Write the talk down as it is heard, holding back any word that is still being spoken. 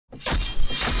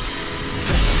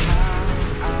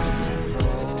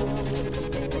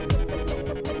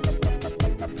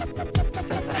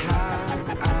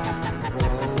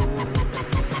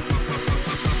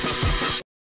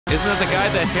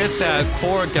hit that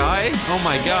poor guy? Oh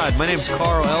my god, my name's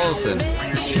Carl Ellison.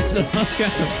 Shut the fuck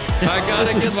up. I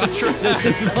gotta get the trash. This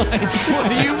is my trash. What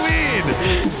do you mean?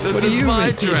 This is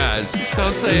my trash.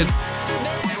 Don't say it.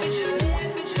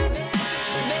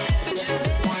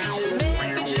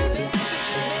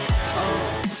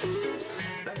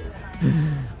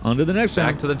 On to the next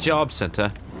Back one. to the job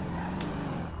center.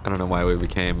 I don't know why we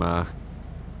became so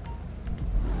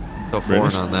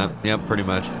foreign on that. Yep, pretty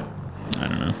much. I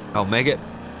don't know. I'll make it.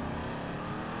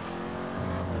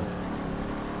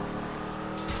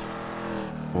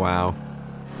 Wow.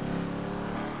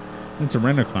 It's a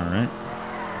rental car, right?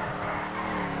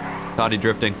 Toddy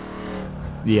drifting.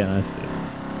 Yeah, that's it.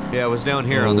 Yeah, it was down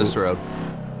here on this road.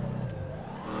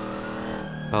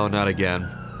 Oh, not again.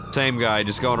 Same guy,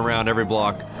 just going around every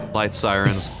block. Light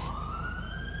sirens.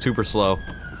 Super slow.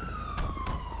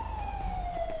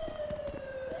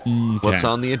 Okay. What's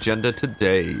on the agenda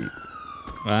today?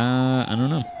 I don't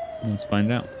know. Let's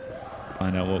find out.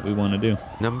 Find out what we want to do.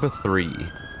 Number 3.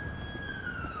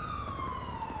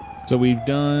 So we've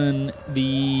done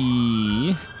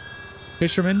the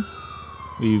fisherman.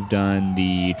 We've done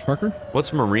the trucker.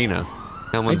 What's marina?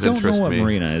 That one's I don't know interest what me.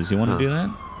 marina is. You want to do that?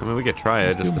 I mean, we could try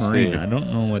Let's it just do to marina. see. I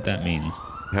don't know what that means.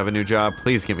 Have a new job.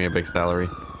 Please give me a big salary.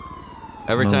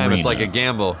 Every time it's like a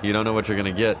gamble. You don't know what you're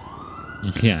gonna get.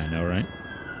 Yeah, I know, right?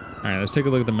 All right, let's take a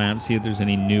look at the map, see if there's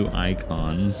any new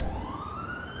icons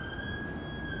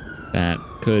that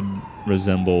could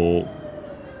resemble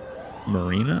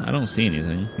marina. I don't see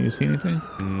anything. You see anything?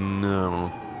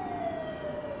 No.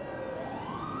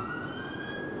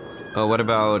 Oh, what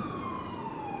about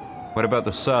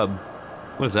the sub?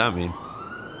 What does that mean?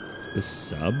 The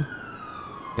sub?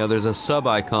 Yeah, there's a sub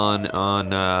icon on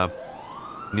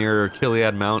near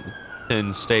Chiliad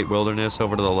Mountain State Wilderness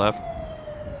over to the left.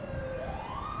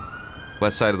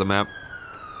 West side of the map.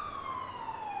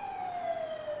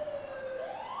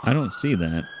 I don't see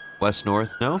that. West north?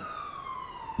 No?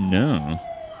 No.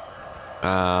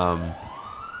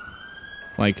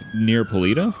 Like near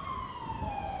Polito?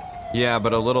 Yeah,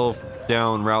 but a little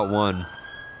down Route 1.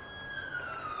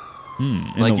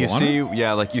 In Like the you water? see,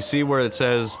 yeah, like you see where it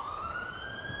says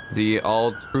the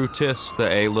Altrutis, the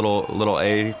A little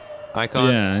A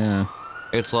icon. Yeah, yeah.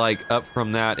 It's like up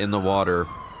from that in the water.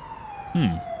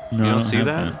 No, You I don't see have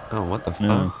that? Oh, what the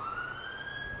No. fuck?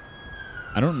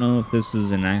 I don't know if this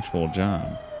is an actual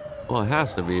job. Well, it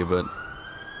has to be, but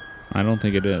I don't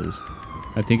think it is.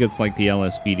 I think it's like the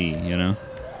LSPD, you know?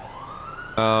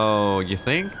 oh, you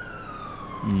think?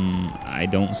 I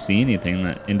don't see anything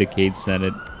that indicates that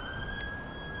it,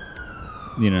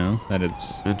 you know, that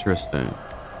it's, Interesting.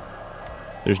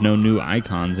 there's no new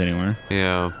icons anywhere.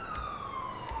 Yeah.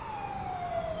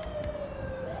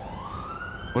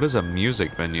 What is a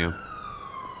music venue?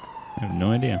 I have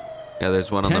no idea. Yeah,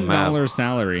 there's one on the map. $10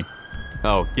 salary.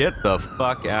 Oh, get the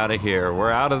fuck out of here.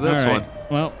 We're out of this All right. one.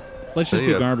 Well, let's just See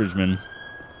be ya. garbage men.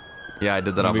 Yeah, I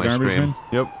did that on Wanna my be garbage stream. man?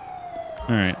 Yep.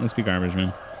 All right, let's be garbage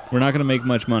men. We're not going to make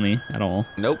much money at all,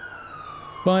 Nope.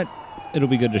 but it'll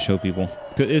be good to show people.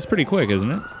 It's pretty quick,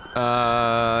 isn't it?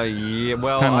 Yeah,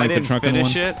 well, kinda I like the didn't trucking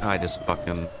finish one. it. I just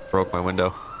fucking broke my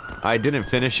window. I didn't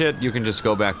finish it. You can just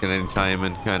go back at any time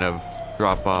and kind of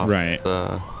drop off. Right.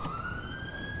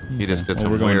 You just did Well,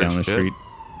 some we're going weird down the shit. street.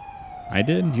 I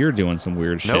did? You're doing some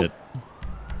weird Nope. shit.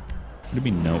 What do you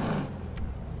mean, nope?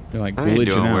 You're like I ain't glitching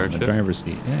doing out weird in the shit. driver's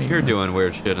seat. Yeah, You're are. doing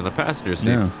weird shit in the passenger seat.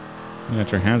 No. You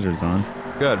got your hazards on.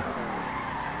 Good.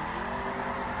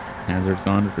 Hazards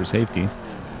on for safety.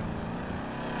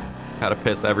 How to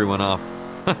piss everyone off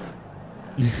in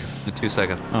 2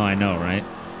 seconds. Oh, I know, right?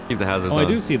 Keep the hazards Oh, on. I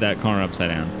do see that car upside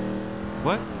down.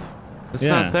 What? It's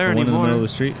Yeah, not there the one anymore. in the middle of the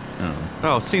street. Oh.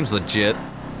 Oh, seems legit.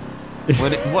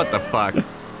 What the fuck?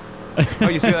 Oh,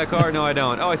 you see that car? No, I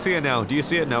don't. Oh, I see it now. Do you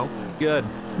see it? No. Good.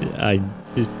 I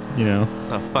just, you know,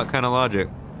 The fuck kind of logic?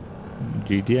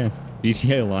 GTA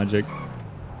logic.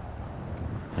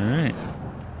 All right.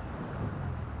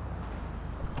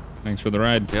 Thanks for the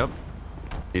ride. Yep.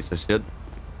 Piece of shit.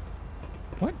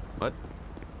 What? What?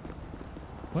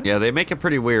 What? Yeah, they make it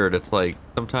pretty weird. It's like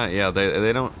sometimes, yeah,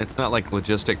 they don't. It's not like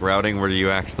logistic routing where you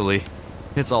actually.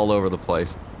 It's all over the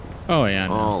place. Oh yeah.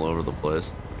 No. All over the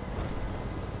place.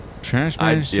 Trash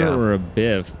master yeah. or a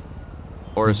biff?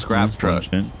 Or a scrap That's truck.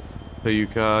 bullshit. So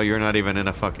you're not even in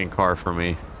a fucking car for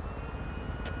me.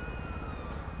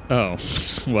 Oh,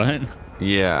 what?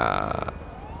 Yeah.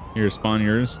 Your spawn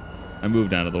yours? I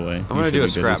moved out of the way. I'm gonna do a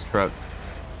scrap truck.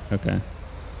 Okay.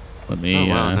 Let me. Oh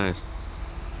wow, nice.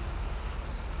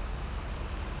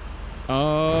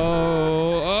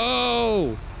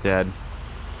 Oh! Dead.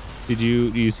 Do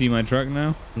you see my truck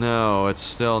now? No, it's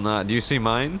still not. Do you see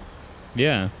mine?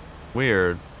 Yeah.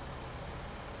 Weird.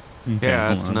 Okay, Yeah,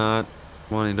 hold it's on. not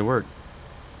wanting to work.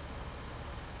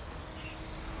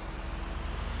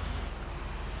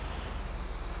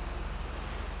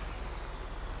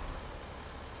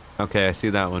 Okay, I see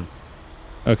that one.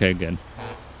 Okay, good.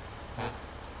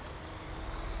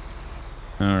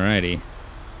 Alrighty.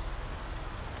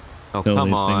 Oh, Fill come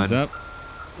these things on. up.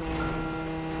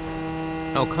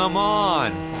 Oh, come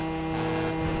on.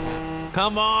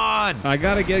 Come on. I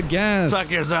gotta get gas. Suck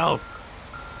yourself.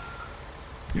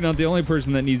 You're not the only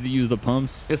person that needs to use the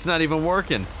pumps. It's not even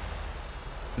working.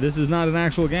 This is not an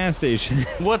actual gas station.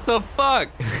 What the fuck?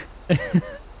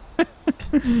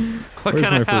 What Where's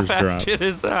kind my of first half-ass drop? shit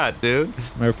is that, dude?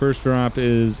 My first drop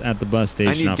is at the bus I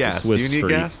station need off gas. of Swiss Do you need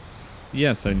Street. gas?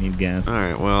 Yes, I need gas. All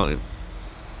right, well, suck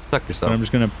But yourself. I'm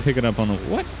just gonna pick it up on the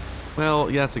what?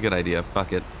 Well, yeah, that's a good idea.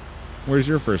 Fuck it. Where's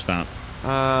your first stop?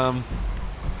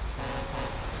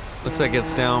 Looks like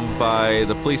it's down by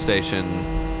the police station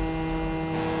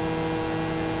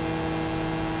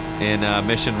in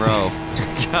Mission Row.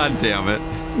 God damn it.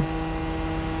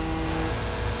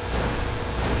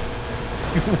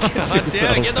 God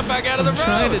damn it, get the fuck out of the road. I'm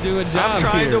trying to do a job I'm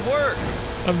trying here. to work.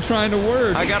 I'm trying to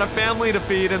work. I got a family to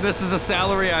feed, and this is a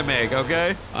salary I make,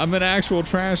 okay? I'm an actual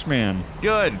trash man.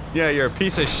 Good. Yeah, you're a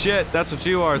piece of shit. That's what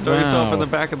you are. Throw yourself in the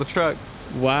back of the truck.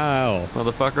 Wow.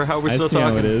 Motherfucker, how are we I still see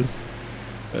talking? how it is.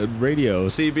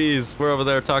 Radios. CBs. We're over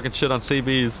there talking shit on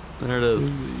CBs. There it is.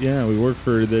 Yeah, we work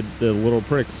for the little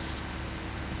pricks.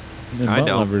 And I butt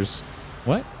don't. lovers.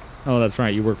 What? Oh, that's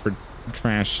right. You work for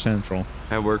Trash Central.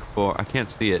 I work for, I can't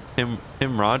see it, Tim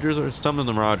Rogers or something of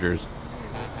them Rogers.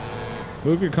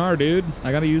 Move your car, dude.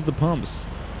 I gotta use the pumps.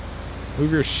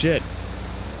 Move your shit.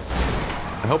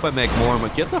 I hope I make more,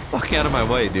 but get the fuck out of my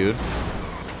way, dude.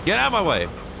 Get out of my way.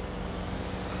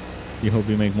 You hope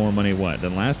you make more money what,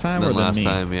 than last time or Than than last me?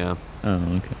 time, yeah.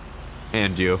 Oh, okay.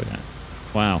 And you.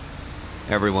 Wow.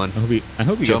 Everyone. I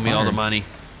hope you Show get me all the fired. money.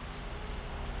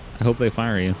 I hope they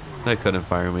fire you. They couldn't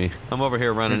fire me. I'm over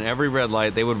here running every red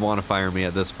light. They would want to fire me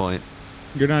at this point.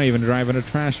 You're not even driving a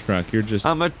trash truck. You're just.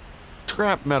 I'm a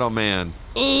scrap metal man.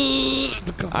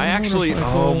 That's a I actually,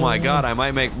 motorcycle. oh my god, I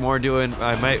might make more doing,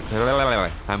 I might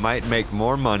make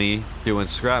more money doing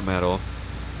scrap metal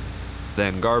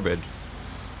than garbage.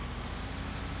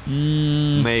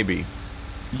 Maybe.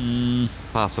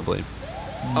 Possibly.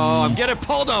 Oh, I'm getting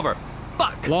pulled over.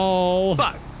 Fuck. Lol.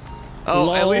 Fuck.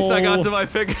 Oh, at least I got Lol. to my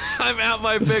pick. I'm at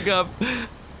my pickup.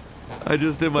 I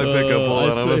just did my pickup.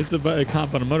 Hold on. It's a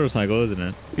cop on a motorcycle, isn't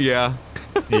it? Yeah.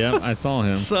 Yep, I saw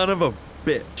him. Son of a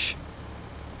bitch.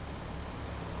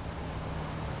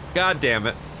 God damn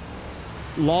it.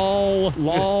 Lol.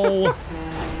 Lol.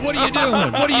 What are you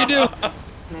doing? What are you doing?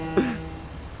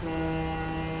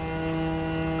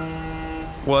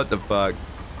 What the fuck?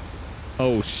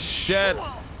 Oh, shit. Shit.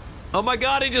 Oh my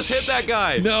god, he just hit that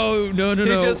guy. No. He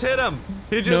just hit him.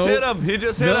 He just hit him. He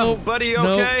just hit him. Buddy, you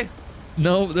okay?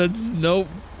 No, that's nope.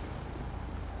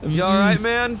 You alright,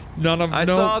 man? I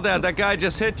no. saw that. That guy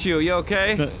just hit you. You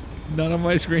okay? Not on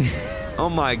my screen. Oh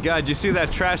my god, you see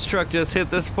that trash truck just hit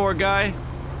this poor guy?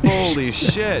 Holy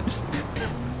shit.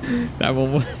 That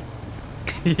one.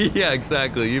 Yeah,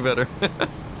 exactly. You better.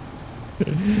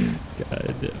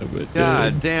 God damn it.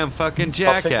 God dude. damn fucking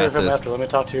I'll take care of him jackasses. after. Let me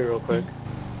talk to you real quick.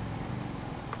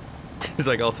 He's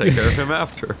like, I'll take care of him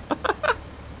after.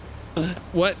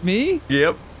 What, me?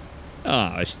 Yep.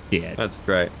 Oh, shit. That's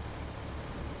great.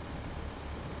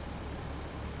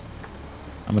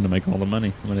 I'm gonna make all the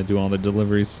money. I'm gonna do all the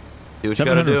deliveries. Do what you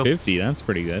gotta do. 750, that's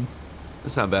pretty good.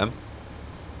 That's not bad.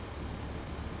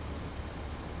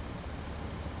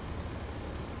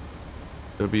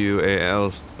 WAL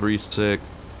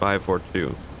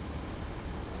 36542.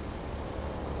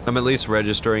 I'm at least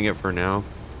registering it for now.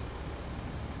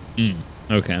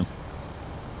 Okay.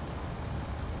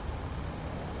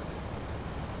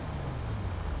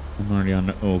 I'm already on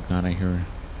the, oh god, I hear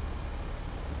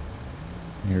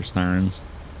sirens.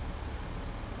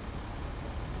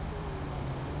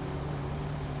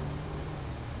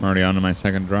 I'm already on to my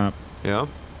second drop. Yeah?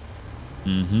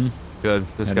 Mm-hmm. Good.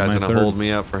 This Head to guy's my gonna third. hold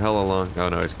me up for hella long. Oh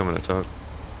no, he's coming to talk.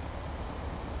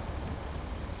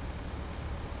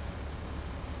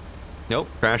 Nope,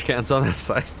 trash cans on that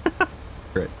side.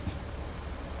 Great.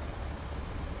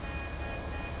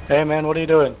 Hey man, what are you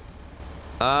doing?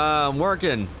 I'm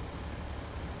working.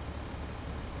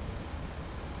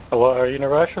 Oh, what, are you in a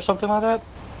rush or something like that?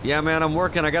 Yeah, man, I'm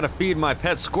working. I gotta feed my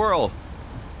pet squirrel.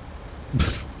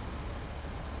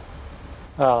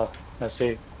 Oh, I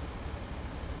see.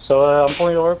 So I'm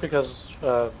pulling over because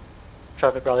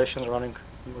traffic violations are running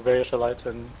various red lights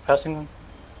and passing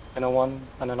in a one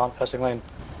and a non-passing lane.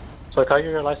 So can I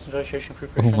get your license registration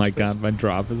proof? Oh my god, my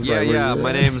drop is Yeah, right where yeah, you're my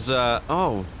at. name's,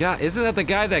 oh, yeah, isn't that the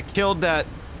guy that killed that,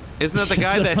 isn't that the Shut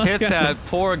guy the that fuck hit up. that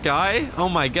poor guy? Oh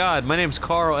my god, my name's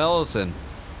Carl Ellison.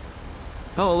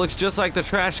 Oh, it looks just like the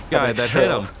trash guy that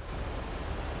hit him.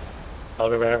 I'll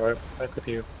be right back with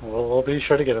you. We'll be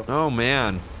sure to get him. Oh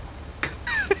man.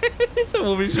 He said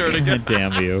we'll be sure to get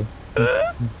Damn you.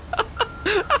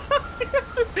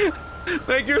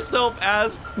 Make yourself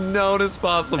as known as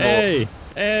possible.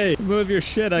 Hey, move your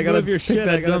shit. I gotta pick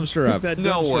that dumpster up.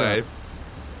 No way.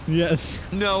 Yes.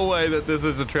 No way that this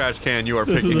is the trash can you are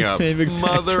This is picking the up. same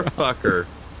exact Motherfucker.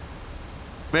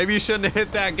 Maybe you shouldn't have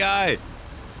hit that guy.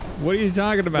 What are you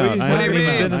talking about? What I do you haven't even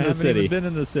mean? been in I the city. been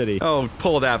in the city. Oh,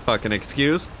 pull that fucking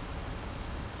excuse.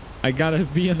 I gotta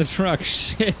be in the truck.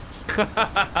 Shit.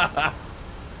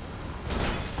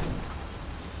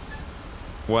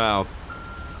 Wow.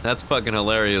 That's fucking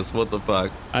hilarious. What the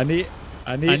fuck? I need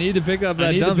to pick up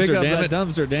that dumpster. Damn it.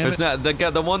 dumpster, damn There's not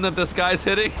the one that this guy's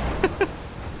hitting.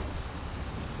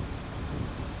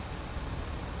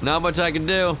 Not much I can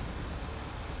do.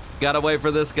 Gotta wait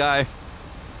for this guy.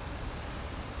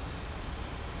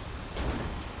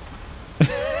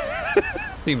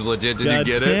 Seems legit. Did you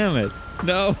get it? Damn it.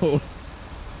 No.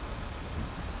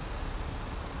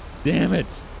 Damn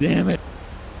it. Damn it.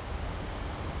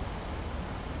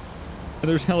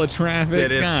 There's hella traffic.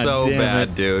 It is God so damn bad,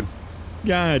 it. dude.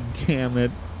 God damn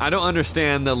it. I don't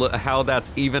understand how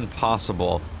that's even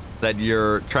possible. That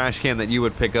your trash can that you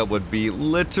would pick up would be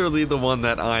literally the one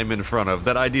that I'm in front of.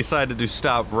 That I decided to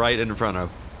stop right in front of.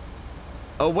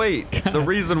 Oh wait, the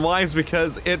reason why is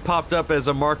because it popped up as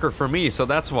a marker for me, so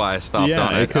that's why I stopped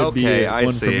on it. It could Okay, be I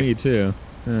one see. for me too.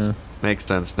 Yeah. Makes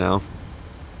sense now.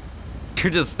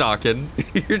 You're just stalking.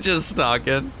 You're just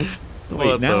stalking. Wait,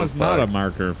 What now the it's not a fuck?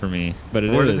 marker for me, but it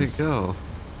is. Where did it go?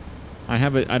 I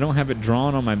have it. I don't have it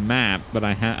drawn on my map, but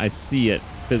I see it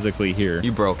physically here.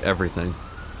 You broke everything.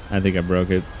 I think I broke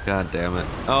it. God damn it.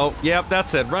 Oh, yep,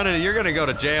 that's it. Run it. You're gonna go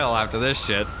to jail after this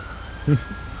shit.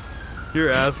 You're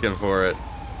asking for it.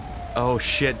 Oh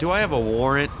shit. Do I have a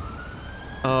warrant?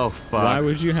 Oh fuck. Why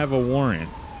would you have a warrant?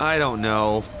 I don't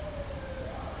know.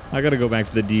 I gotta go back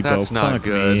to the depot. That's not Fuck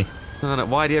good. me.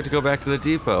 Why do you have to go back to the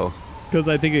depot? Because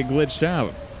I think it glitched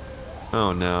out.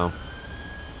 Oh no.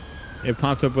 It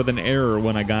popped up with an error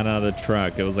when I got out of the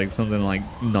truck. It was like something like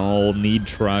null, need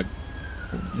truck.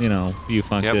 You know, you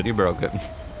fucked Yep, it. you broke it.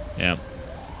 Yeah.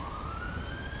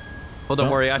 Well, don't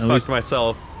Well, worry. I at fucked least-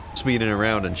 myself speeding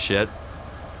around and shit.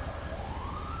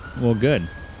 Well, good.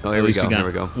 Oh, At here we least go. you got Here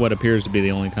we go. what appears to be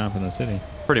the only cop in the city.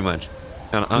 Pretty much.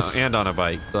 And on a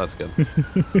bike, so that's good.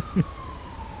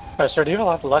 Alright, sir, do you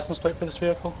have a license plate for this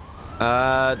vehicle?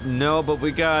 No, but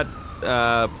we got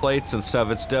plates and stuff.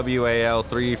 It's WAL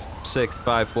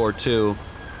 36542.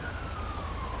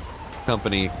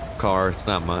 Company car. It's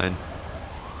not mine.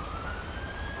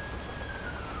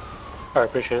 Alright,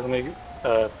 appreciate it. Let me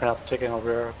print out the ticket and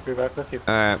I'll be back with you.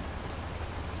 All right.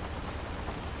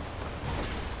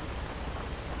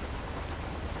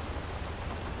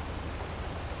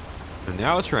 And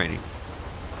now it's raining.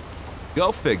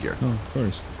 Go figure. Oh, of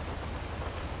course.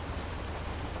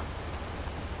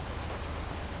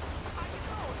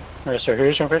 Alright, sir,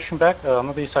 here's your information back. I'm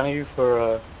gonna be signing you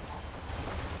for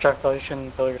traffic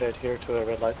violation, failure to adhere to a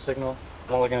red light signal.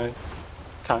 I'm only gonna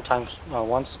count times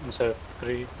once instead of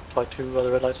 3, like 2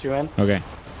 other red lights you ran. Okay.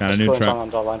 Got a Just new go and sign truck. on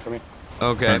the dotted line for me.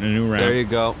 Okay. Starting a new round. There you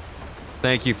go.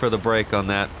 Thank you for the break on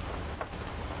that.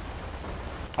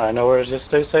 Alright, no worries. Just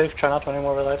stay safe. Try not to any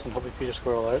more red lights and hope you feed a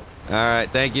squirrel, alright? All right.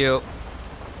 Thank you.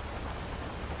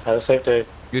 Have a safe day.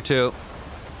 You too.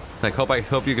 I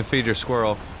hope you can feed your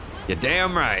squirrel. You're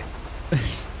damn right.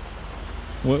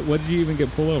 What did you even get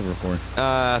pulled over for?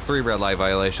 3 red light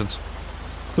violations.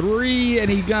 3, and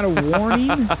he got a warning?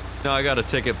 No, I got a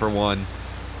ticket for 1.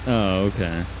 Oh,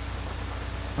 okay.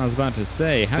 I was about to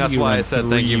say, how That's do you why run I said 3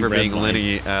 thank you for red being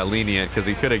lights? lenient, because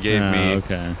he could have gave Oh, me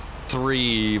okay.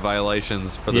 3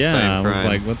 violations for the Yeah, same I crime. was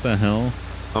like, what the hell?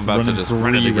 I'm about to Running just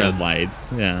run it 3 again. red lights.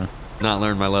 Yeah, Not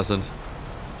learn my lesson.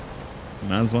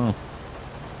 might as well.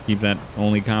 Keep that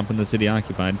only cop in the city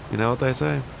occupied You know what they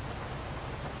say?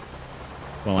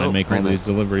 while I Oh, make all print it. these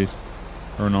deliveries.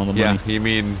 Earn all the Yeah, money. you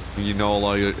mean you null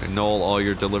all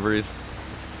your deliveries?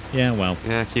 Yeah, well,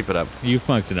 Yeah, keep it up. you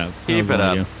fucked it up. That Keep was it all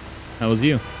up. You. That was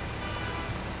you.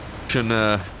 Shouldn't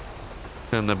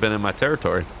have been in my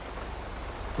territory.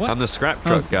 What? I'm the scrap That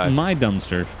truck was guy. my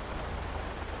dumpster.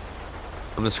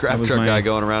 I'm the scrap that was truck my- guy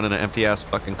going around in an empty ass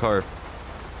fucking car.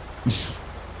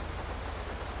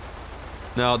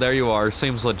 No, there you are.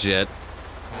 Seems legit.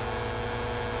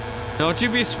 Don't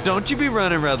you be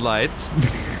running red lights.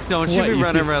 Don't you What, be you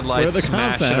running see- red where lights, the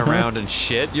cops smashing at, huh? around and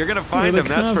shit. You're gonna Where find the them,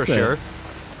 that's for cops at? sure. I They're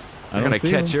don't gonna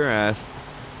see catch him. your ass.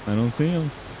 I don't see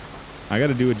him. I got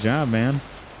to do a job, man.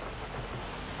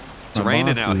 It's My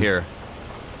raining boss out is here.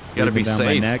 You gotta be breathing down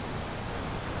my safe. neck.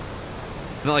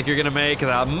 It's not like you're gonna make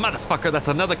that motherfucker. That's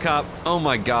another cop. Oh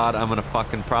my god, I'm gonna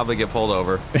fucking probably get pulled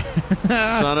over.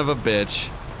 Son of a bitch.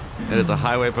 It is a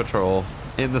highway patrol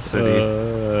in the city.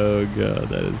 Oh god,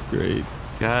 that is great.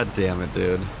 God damn it,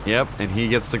 dude. Yep, and he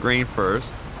gets the green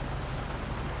first.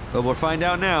 But we'll find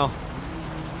out now.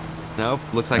 Nope,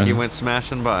 looks like he went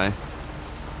smashing by.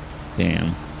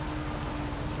 Damn.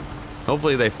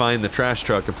 Hopefully they find the trash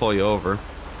truck and pull you over.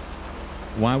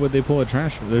 Why would they pull a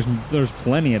trash? There's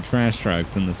plenty of trash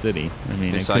trucks in the city. I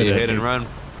mean, They it saw you coulda- hit and run.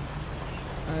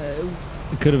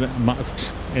 It could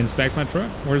have inspect my truck.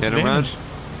 Where's Hit the and run. damage?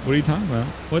 What are you talking about?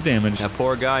 What damage? That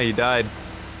poor guy, he died.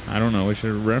 I don't know. We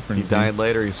should reference. He died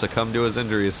later. He succumbed to his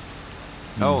injuries.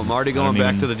 Oh, I'm already I going don't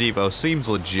back even- to the depot. Seems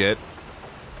legit.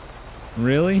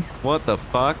 Really? What the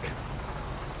fuck?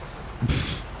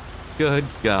 Good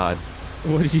God.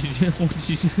 What did you do? What did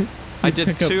you do? I did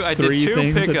Pick up two. I did 3 two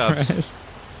things of pickups. trash?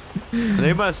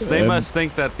 They must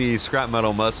think that the scrap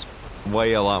metal must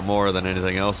weigh a lot more than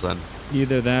anything else. Then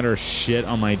Either that or shit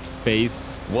on my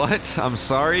face. what? I'm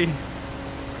sorry.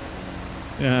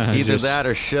 Yeah, Either just- that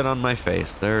or shit on my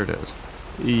face. There it is.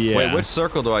 Yeah. Wait, which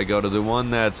circle do I go to? The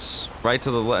one that's right to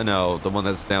the left? No, the one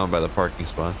that's down by the parking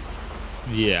spot.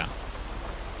 Yeah.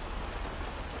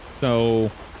 So.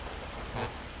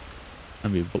 I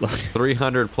mean, below.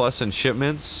 300 plus in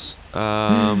shipments.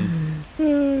 Truck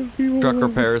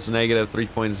repairs negative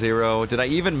 3.0. Did I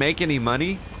even make any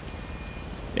money?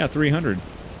 Yeah, 300.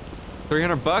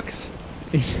 300 bucks?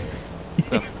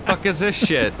 The fuck is this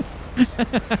shit?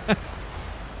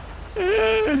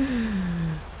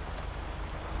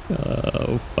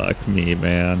 Oh, fuck me,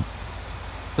 man.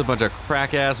 It's a bunch of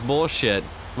crack ass bullshit.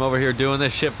 I'm over here doing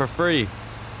this shit for free.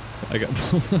 I got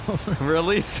pulled over.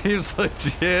 Really? Seems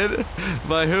legit?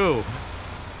 By who?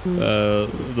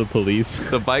 The police.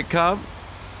 The bike cop?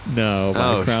 No, by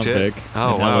Oh, Crown shit. Vic.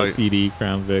 Oh, An wow. LSPD,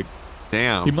 Crown Vic.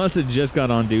 Damn. He must have just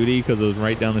got on duty because it was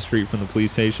right down the street from the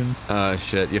police station. Oh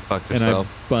shit, you fucked And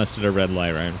yourself. I busted a red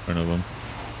light right in front of him.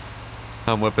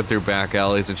 I'm whipping through back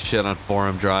alleys and shit on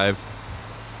Forum Drive.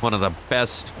 One of the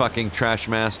best fucking trash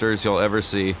masters you'll ever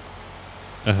see.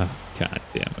 God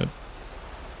damn it.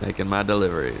 Making my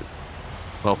deliveries.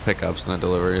 Well, pickups, not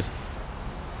deliveries.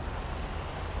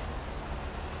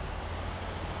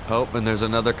 Oh, and there's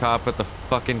another cop at the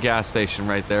fucking gas station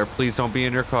right there. Please don't be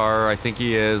in your car. I think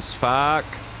he is. Fuck.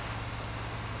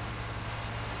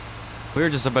 We're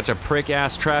just a bunch of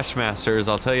prick-ass trash masters,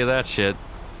 I'll tell you that shit.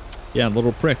 Yeah,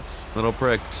 little pricks. Little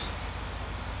pricks.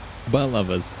 Butt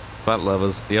lovers. Butt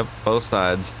lovers. Yep, both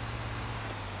sides.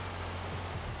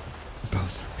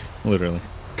 Both. Literally.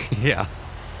 Yeah.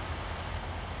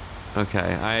 Okay,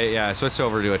 I switched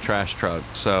over to a trash truck,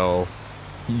 so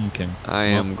Okay. I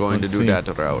am going to let's do see. that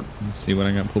route. Let's see what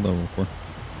I got pulled over for.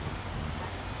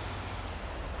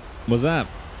 What's that?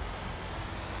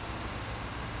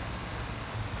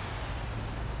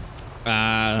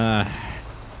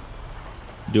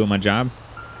 Doing my job.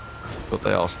 What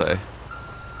they all say.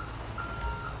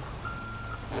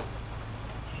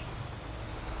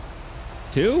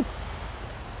 Two?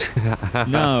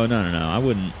 No. I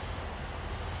wouldn't.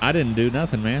 I didn't do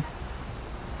nothing, man.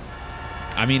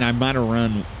 I mean, I might have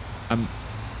run.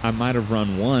 I might have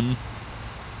run one.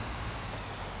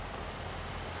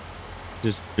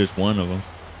 Just one of them.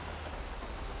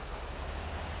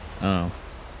 Oh.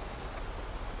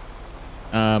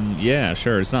 Yeah,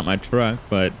 sure. It's not my truck,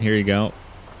 but here you go.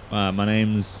 My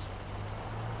name's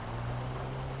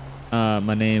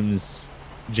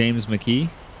James McKee.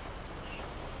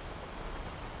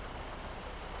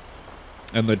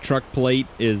 And the truck plate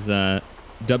is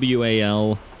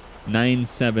WAL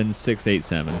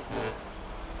 97687.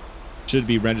 Should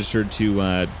be registered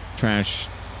to Trash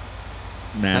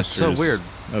Masters That's so weird.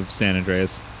 of San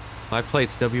Andreas. My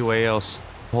plate's WAL, a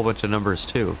whole bunch of numbers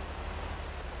too.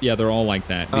 Yeah, they're all like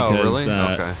that. Oh, Because, really?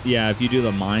 Okay. yeah, if you do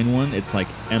the mine one, it's like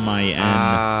MIN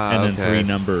Ah, and then okay. 3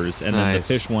 numbers. And then the Nice.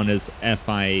 fish one is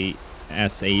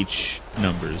FISH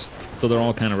numbers. So they're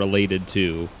all kind of related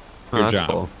to Oh, your that's job.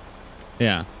 cool.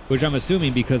 Yeah, which I'm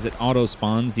assuming because it auto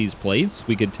spawns these plates,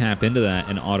 we could tap into that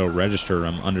and auto register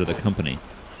them under the company.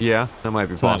 Yeah, that might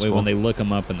be So that possible. way, when they look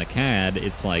them up in the CAD,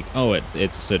 it's like, oh,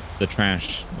 it's the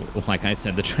trash, like I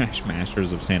said, the Trash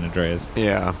Masters of San Andreas,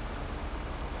 Yeah.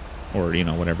 or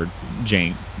whatever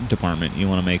jank department you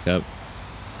want to make up.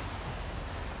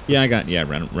 Yeah, I got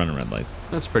running red lights.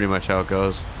 That's pretty much how it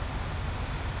goes.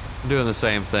 I'm doing the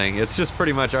same thing. It's just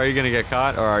pretty much, are you gonna get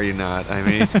caught or are you not? I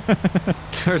mean,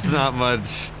 there's not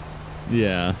much.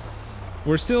 Yeah.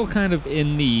 We're still kind of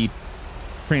in the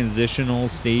transitional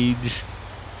stage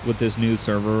with this new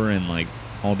server and like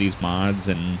all these mods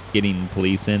and getting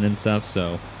police in and stuff,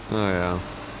 so Oh yeah.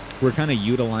 we're kind of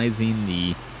utilizing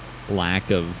the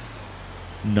lack of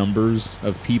numbers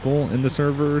of people in the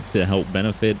server to help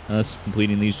benefit us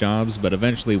completing these jobs, but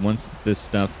eventually once this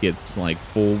stuff gets like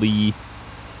fully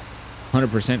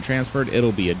 100% transferred,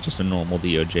 it'll be just a normal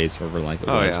DOJ server like it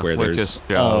was, where with there's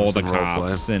just all jobs the and roleplay.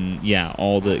 cops and yeah,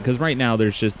 all the, because right now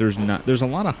there's a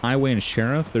lot of highway and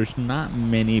sheriff, there's not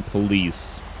many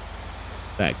police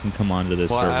that can come onto this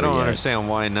server I don't yet. understand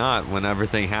why not when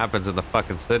everything happens in the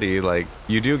fucking city. Like,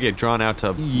 you do get drawn out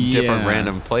to Yeah. different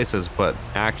random places, but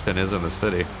action is in the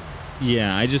city.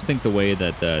 Yeah, I just think the way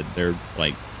that they're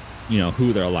like, you know,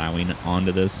 who they're allowing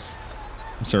onto this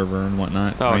server and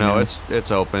whatnot. Oh right no, now.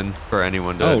 it's open for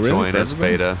anyone to Oh, really? join For as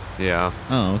everybody? beta. Yeah.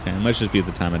 Oh, okay. It must just be at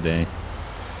the time of day.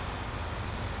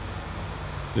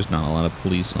 Just not a lot of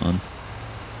police on.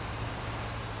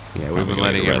 Yeah, we've Probably been gonna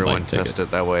letting get a red everyone light test ticket.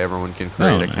 it. That way everyone can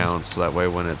create nice. accounts. That way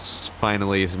when it's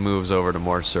finally moves over to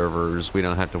more servers, we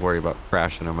don't have to worry about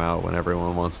crashing them out when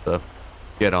everyone wants to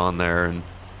get on there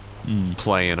and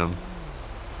play in them.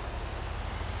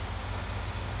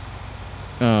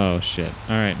 Oh, shit.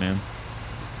 All right, man.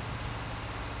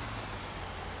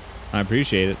 I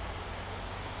appreciate it.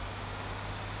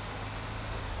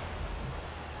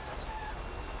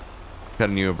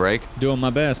 Cutting you a break? Doing my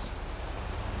best.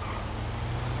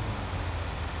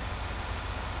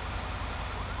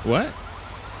 What?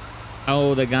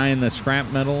 Oh, the guy in the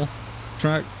scrap metal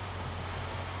truck?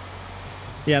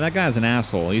 Yeah, that guy's an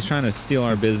asshole. He's trying to steal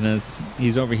our business.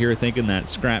 He's over here thinking that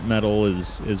scrap metal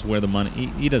is where the money...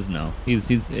 He doesn't know. He's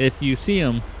if you see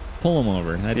him, pull him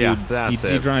over. That Yeah, dude, that's he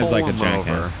it. drives Pull like a him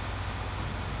jackass.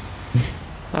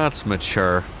 That's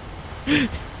mature.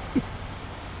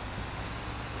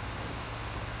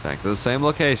 Back to the same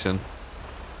location.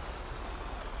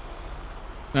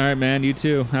 All right, man. You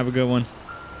too. Have a good one.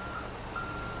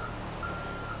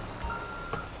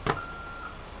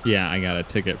 Yeah, I got a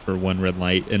ticket for one red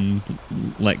light and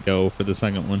let go for the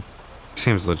second one.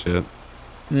 Seems legit.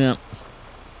 Yeah.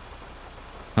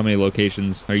 How many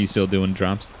locations are you still doing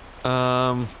drops?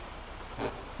 Yeah,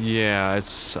 I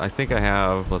think I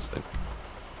have, let's see.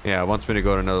 Yeah, it wants me to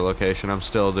go to another location. I'm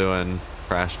still doing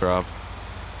crash drops.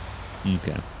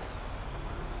 Okay.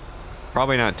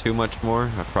 Probably not too much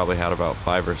more. I've probably had about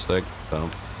 5 or 6, so.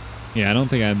 Yeah, I don't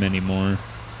think I have many more.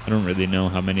 I don't really know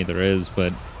how many there is,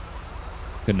 but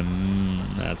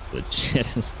that's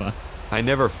legit as fuck. I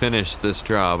never finished this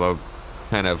job. I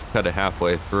kind of cut it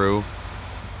halfway through.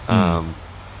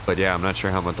 But yeah, I'm not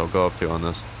sure how much they'll go up to on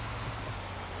this.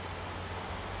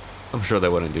 I'm sure they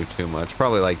wouldn't do too much.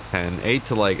 Probably like 10. 8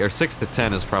 to like, or 6 to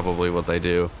 10 is probably what they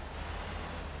do.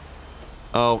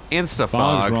 Oh, insta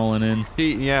Fog's fog. rolling in.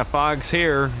 Yeah, fog's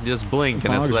here. Just blink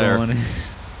and Fog's it's there. rolling in.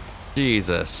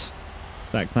 Jesus.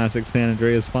 That classic San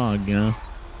Andreas fog, you know?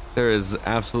 There is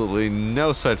absolutely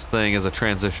no such thing as a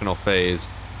transitional phase.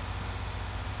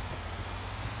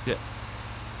 Yeah.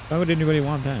 Why would anybody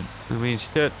want that? I mean,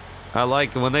 shit. I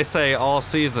like when they say all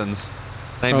seasons,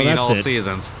 they Oh, mean that's all it.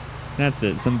 seasons. That's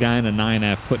it. Some guy in a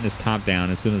 9F putting his top down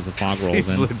as soon as the fog rolls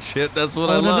Seems in. legit. That's what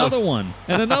Oh, I and love. another one.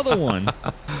 And another one.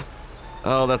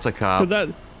 Oh, that's a cop. Because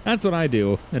that's what I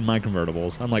do in my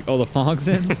convertibles. I'm like, oh, the fog's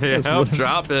in? Yeah,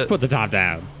 drop it. Put the top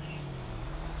down.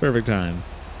 Perfect time.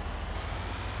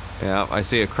 Yeah, I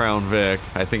see a Crown Vic.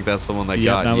 I think that's the one that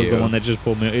Yep, got that was you. the one that just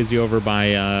pulled me. Is he over by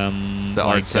The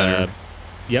Art Center.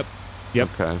 Yep.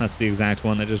 Okay. That's the exact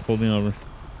one that just pulled me over.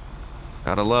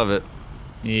 Gotta love it.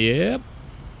 Yep.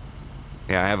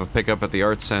 Yeah, I have a pickup at the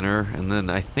Art Center, and then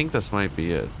I think this might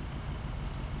be it.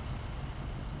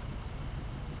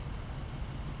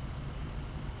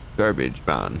 Garbage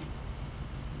man.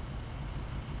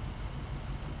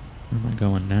 Where am I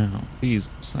going now?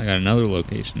 Jesus, I got another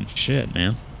location. Shit,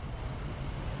 man.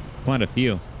 Quite a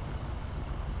few.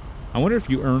 I wonder if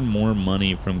you earn more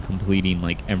money from completing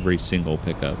like every single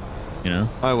pickup, you know?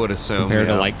 I would assume. Compared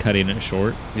yeah. to like cutting it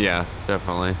short. Yeah,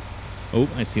 definitely. Oh,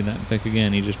 I see that Vic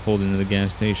again. He just pulled into the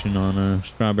gas station on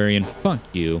Strawberry, and fuck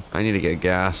you. I need to get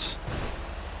gas.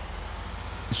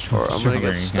 Or I'm gonna Strawberry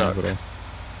get stuck. Capital.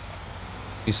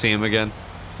 You see him again?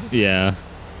 Yeah.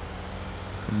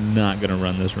 I'm not gonna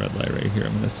run this red light right here.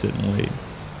 I'm gonna sit and wait.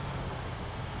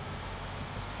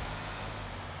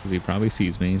 Because he probably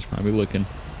sees me. He's probably looking.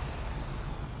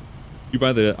 You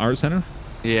by the art center?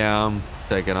 Yeah, I'm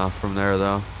taking off from there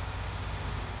though.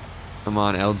 I'm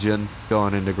on Elgin,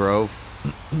 going into Grove.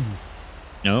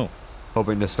 No.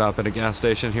 Hoping to stop at a gas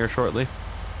station here shortly.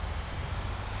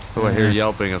 Oh, I hear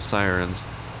yelping of sirens.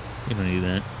 You don't need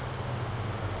that.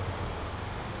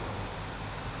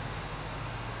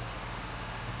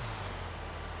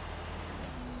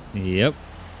 Yep.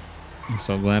 I'm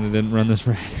so glad I didn't run this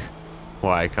red.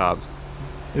 Why, cops?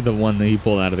 The one that he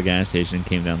pulled out of the gas station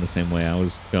came down the same way I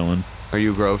was going. Are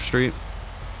you Grove Street?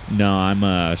 No,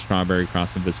 I'm Strawberry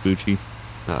crossing Vespucci.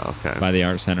 Oh, okay. By the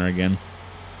Art Center again.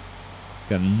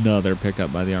 Got another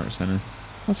pickup by the Art Center.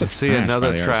 I see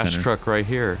another trash truck right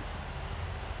here.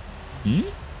 Hmm?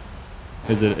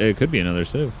 Is it? It could be another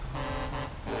Civ.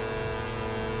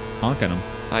 Honk at him.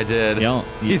 I did. Yell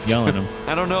at him.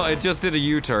 I don't know. It just did a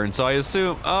U-turn, so I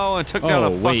assume. Oh, it took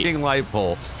down a fucking light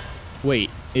pole. Wait,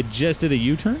 it just did a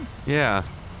U-turn? Yeah.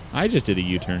 I just did a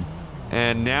U-turn.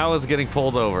 And now it's getting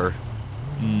pulled over.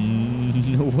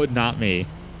 Not me.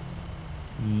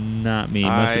 Not me.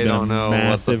 Must have been a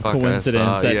massive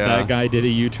coincidence that that guy did a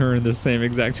U-turn the same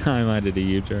exact time I did a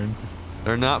U-turn.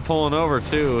 They're not pulling over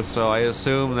too, so I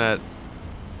assume that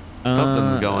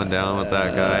something's going down with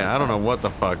that guy. I don't know what the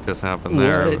fuck just happened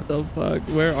there. What the fuck?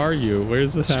 Where are you?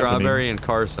 Where's this Strawberry and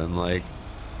Carson, like.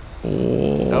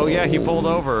 Oh yeah, he pulled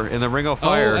over in the Ring of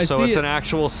Fire, so it's an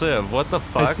actual Civ. What the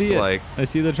fuck? I see it. Like, I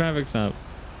see the traffic stop.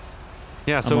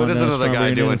 Yeah, so it is another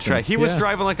guy doing track. He was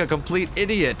driving like a complete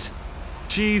idiot.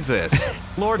 Jesus.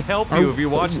 Lord help you if you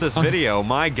watch this video.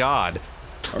 My God.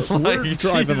 We're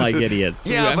driving like idiots.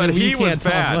 Yeah, but he was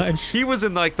bad. He was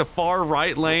in like the far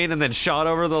right lane and then shot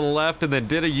over to the left and then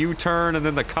did a U-turn and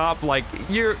then the cop like,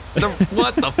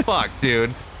 what the fuck,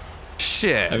 dude?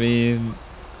 Shit. I mean,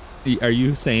 are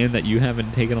you saying that you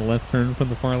haven't taken a left turn from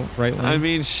the far right lane? I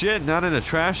mean, shit, not in a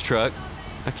trash truck.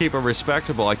 I keep it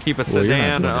respectable. I keep it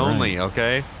sedan only,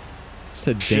 okay?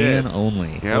 Sedan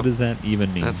only. Yep. What does that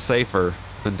even mean? That's safer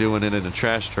than doing it in a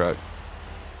trash truck.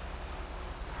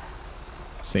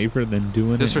 Safer than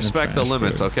doing it in a trash truck. Disrespect the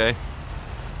limits, okay?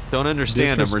 Don't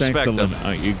understand them, respect them.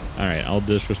 All right, I'll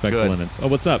disrespect the limits. Oh,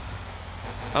 what's up?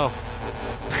 Oh.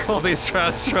 All these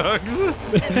trash trucks. Yeah,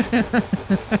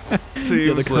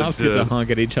 the cops get to honk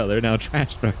at each other. Now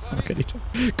trash trucks honk at each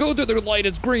other. Go through their light,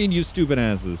 it's green, you stupid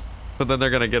asses. But then they're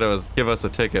gonna give us a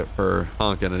ticket for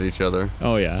honking at each other.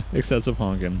 Oh yeah, excessive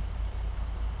honking.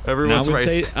 Everyone's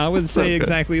I would say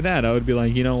exactly that. I would be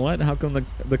like, you know what? How come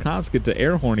the cops get to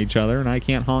air horn each other and I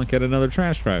can't honk at another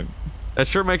trash truck? That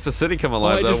sure makes the city come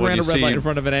alive. I just ran a red light in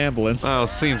front of an ambulance. Oh,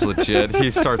 seems legit. He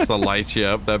starts to light you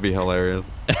up. That'd be hilarious.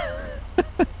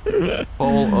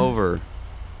 Pull over.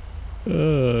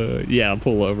 Yeah,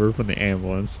 pull over from the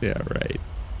ambulance. Yeah, right.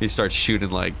 He starts shooting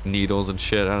like needles and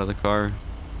shit out of the car.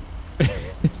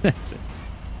 That's it.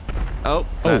 Oh,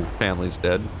 that family's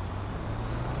dead.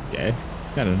 Okay.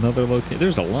 Got another location.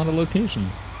 There's a lot of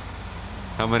locations.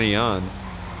 How many on?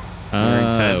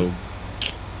 10.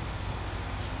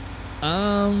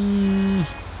 I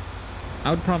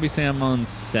would probably say I'm on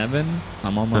 7.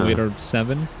 I'm on my way to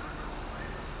 7.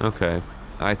 Okay.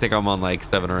 I think I'm on like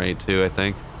 7 or 8 too, I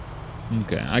think.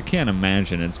 Okay. I can't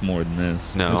imagine it's more than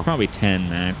this. No. It's probably 10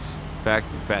 max. Back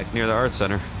near the art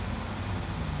center.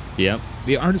 Yep.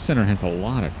 The art center has a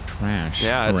lot of trash.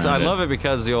 Yeah, I love it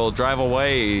because you'll drive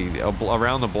away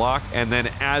around the block, and then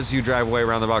as you drive away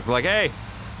around the block, they're like, hey,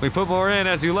 we put more in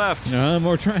as you left.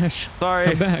 More trash. Sorry.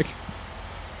 Come back.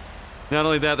 Not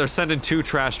only that, they're sending 2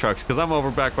 trash trucks because I'm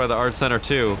over back by the art center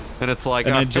too, and it's like,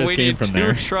 we need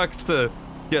 2 trucks to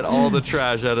get all the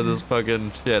trash out of this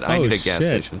fucking shit. I need a gas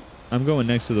station. I'm going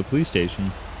next to the police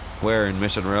station. Where, in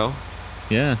Mission Row?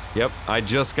 Yeah. Yep, I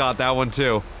just got that one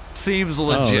too. Seems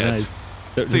legit. Oh, nice.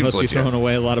 They must be throwing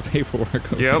away a lot of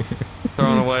paperwork over here.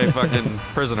 Throwing away fucking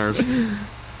prisoners.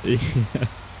 Yeah.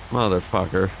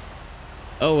 Motherfucker.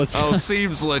 Oh, what's up?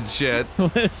 Seems legit.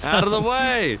 What's out up? of the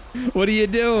way. What are you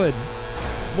doing?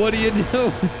 What are you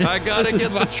doing? I gotta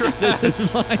get the trash. This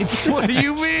is my trash. What do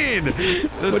you mean?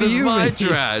 This is my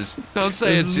trash. Don't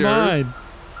say it's yours. Mine.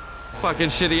 Fucking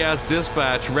shitty ass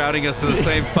dispatch routing us to the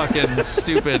same fucking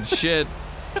stupid shit.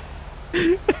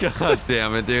 God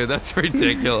damn it, dude. That's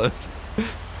ridiculous.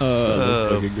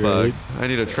 That's fucking great. I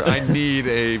need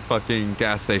a fucking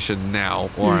gas station now,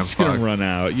 or You're I'm just fucked. gonna run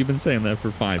out. You've been saying that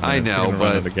for 5 minutes. I know, You're gonna but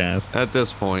run out of gas. At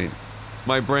this point,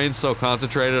 my brain's so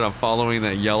concentrated on following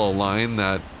that yellow line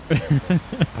that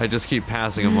I just keep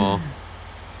passing them all.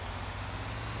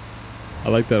 I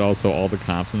like that also all the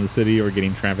cops in the city are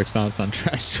getting traffic stops on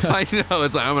trash trucks. I know,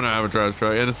 it's like, I'm gonna have a trash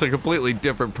truck, and it's a completely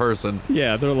different person.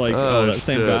 Yeah, they're like, that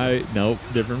same guy. Nope,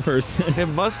 different person. It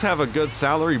must have a good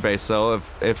salary base, though,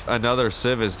 if another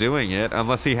Civ is doing it,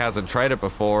 unless he hasn't tried it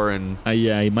before. And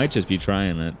yeah, he might just be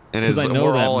trying it. And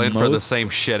we're all in for the same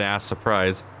shit-ass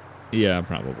surprise. Yeah,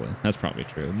 probably. That's probably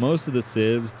true. Most of the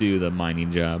civs do the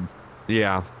mining job.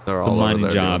 Yeah, they're The all over mining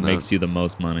there job doing makes that. you the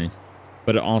most money,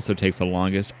 but it also takes the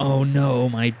longest. Oh no,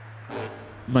 my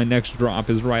next drop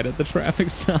is right at the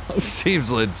traffic stop.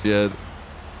 Seems legit.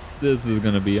 This is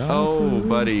gonna be awkward. Oh,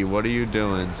 buddy, what are you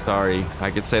doing? Sorry,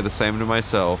 I could say the same to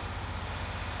myself.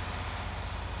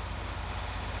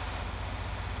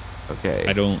 Okay.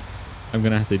 I'm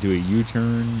gonna have to do a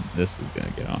U-turn. This is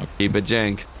gonna get awkward. Keep it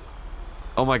jank.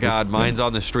 Oh my god, mine's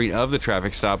on the street of the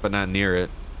traffic stop, but not near it.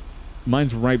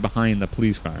 Mine's right behind the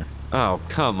police car. Oh,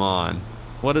 come on.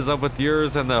 What is up with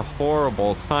yours and the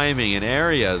horrible timing and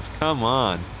areas? Come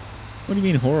on. What do you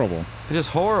mean horrible? It's just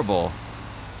horrible.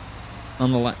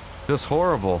 On the left. Just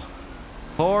horrible.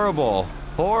 Horrible.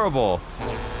 Horrible.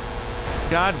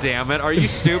 God damn it. Are you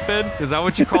stupid? Is that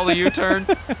what you call a U-turn?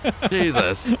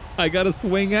 Jesus. I gotta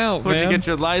swing out, Where'd man. you get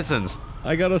your license?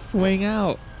 I gotta swing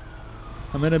out.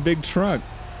 I'm in a big truck.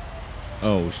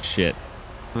 Oh, shit.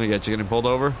 Let me get you getting pulled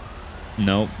over?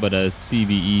 Nope, but a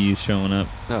CVE is showing up.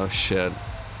 Oh, shit.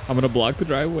 I'm gonna block the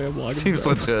driveway. I'm blocking Seems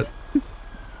the driveway.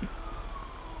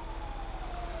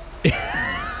 legit.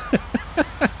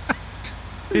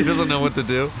 He doesn't know what to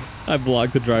do. I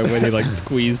blocked the driveway and he like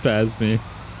squeezed past me.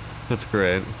 That's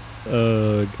great.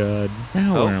 Oh, God.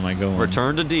 Now where am I going?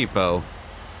 Return to depot.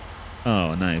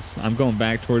 Oh, nice. I'm going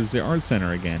back towards the art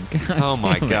center again. God Oh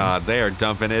my damn it. god, they are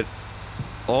dumping it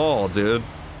all, dude.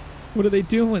 What are they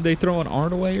doing? They throwing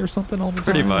art away or something all the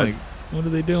time? Pretty much. Like, what are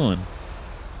they doing?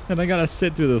 And I gotta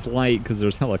sit through this light because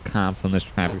there's hella cops on this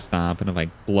traffic stop, and if I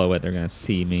blow it, they're gonna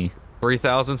see me.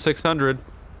 3,600.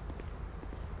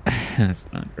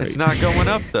 That's not great. It's not going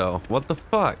up though. What the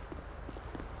fuck?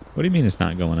 What do you mean it's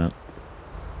not going up?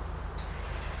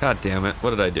 God damn it. What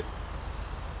did I do?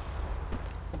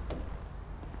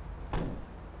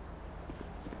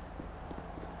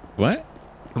 What?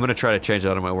 I'm gonna try to change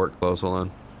out of my work clothes. Hold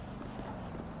on.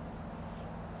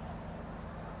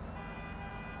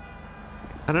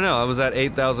 I don't know. I was at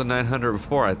 8,900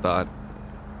 before, I thought.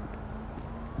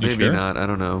 You Maybe sure? not. I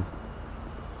don't know.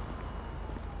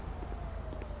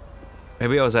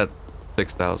 Maybe I was at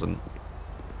 6,000.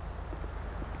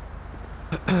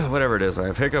 Whatever it is, I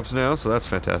have hiccups now, so that's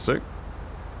fantastic.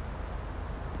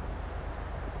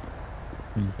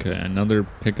 Okay, another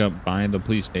pickup by the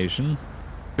police station.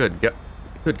 Good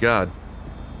God.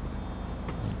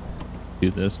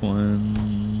 Do this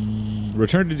one.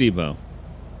 Return to depot.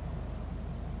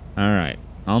 All right,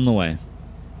 on the way.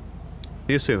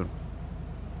 See you soon.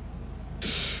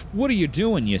 What are you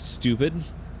doing, you stupid?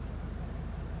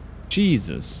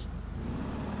 Jesus.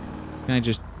 Guy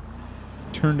just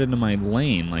turned into my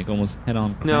lane, like almost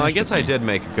head-on. No, I guess I did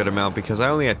make a good amount because I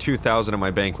only had 2,000 in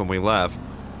my bank when we left.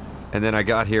 And then I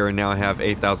got here and now I have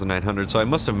 8,900, so I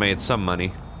must have made some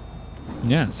money.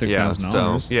 Yeah,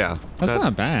 $6,000. So, yeah. That's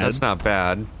not bad. That's not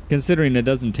bad. Considering it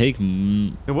doesn't take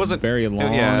It wasn't very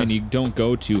long yeah. and you don't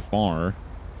go too far.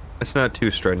 It's not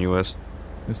too strenuous.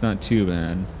 It's not too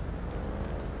bad.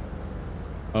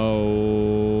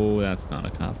 Oh, that's not a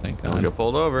cop, thank I'll God. get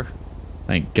pulled over.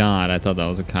 Thank God, I thought that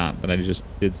was a cop that I just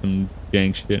did some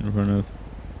jank shit in front of.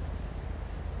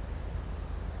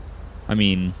 I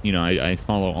mean, you know, I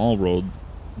follow all road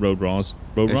laws.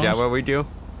 Is that what we do?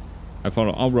 I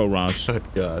follow all road laws. Good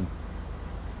God.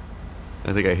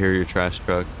 I think I hear your trash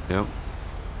truck. Yep.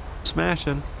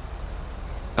 Smashing.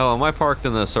 Oh, am I parked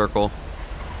in the circle?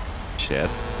 Shit.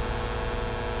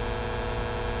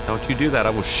 Don't you do that. I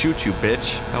will shoot you,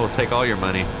 bitch. I will take all your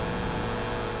money.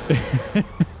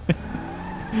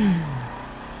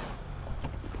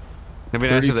 I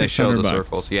mean, actually, they show the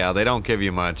circles. Yeah, they don't give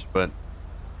you much, but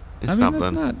it's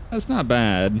something. That's not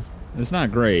bad. It's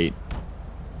not great,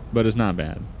 but it's not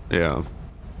bad. Yeah.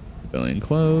 Fill in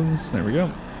clothes. There we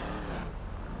go.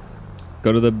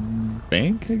 Go to the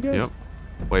bank, I guess?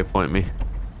 Yep. Waypoint me.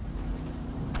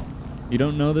 You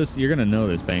don't know this? You're going to know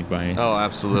this bank by... Oh,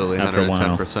 absolutely. After a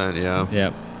while. 110%, yeah.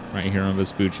 Yep. Right here on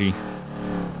Vespucci.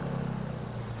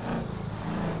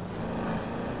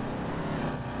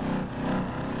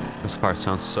 This car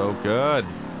sounds so good.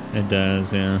 It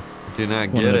does, yeah. Do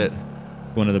not get it.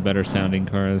 One of the better sounding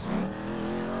cars.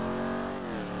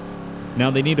 Now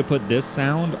they need to put this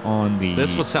sound on the...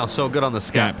 This would sound so good on the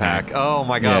Scat Pack. Pack. Oh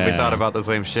my god, we Yeah. thought about the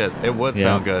same shit. It would Yeah.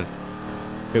 sound good.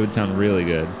 It would sound really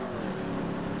good.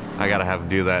 I gotta have him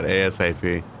do that ASAP.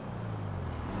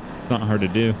 It's not hard to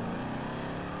do.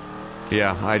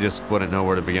 Yeah, I just wouldn't know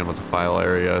where to begin with the file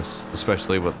areas,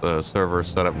 especially with the server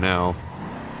set up now.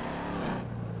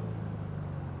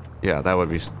 Yeah, that would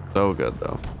be so good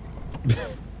though.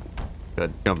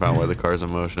 Good. Jump out while the car's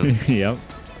in motion. Yep.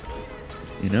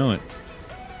 You know it.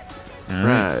 All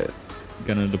Right.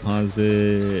 Gonna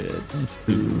deposit. Let's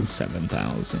do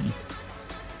 7,000.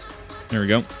 There we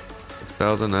go.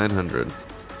 6,900.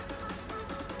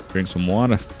 Drink some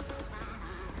water.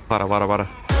 Water.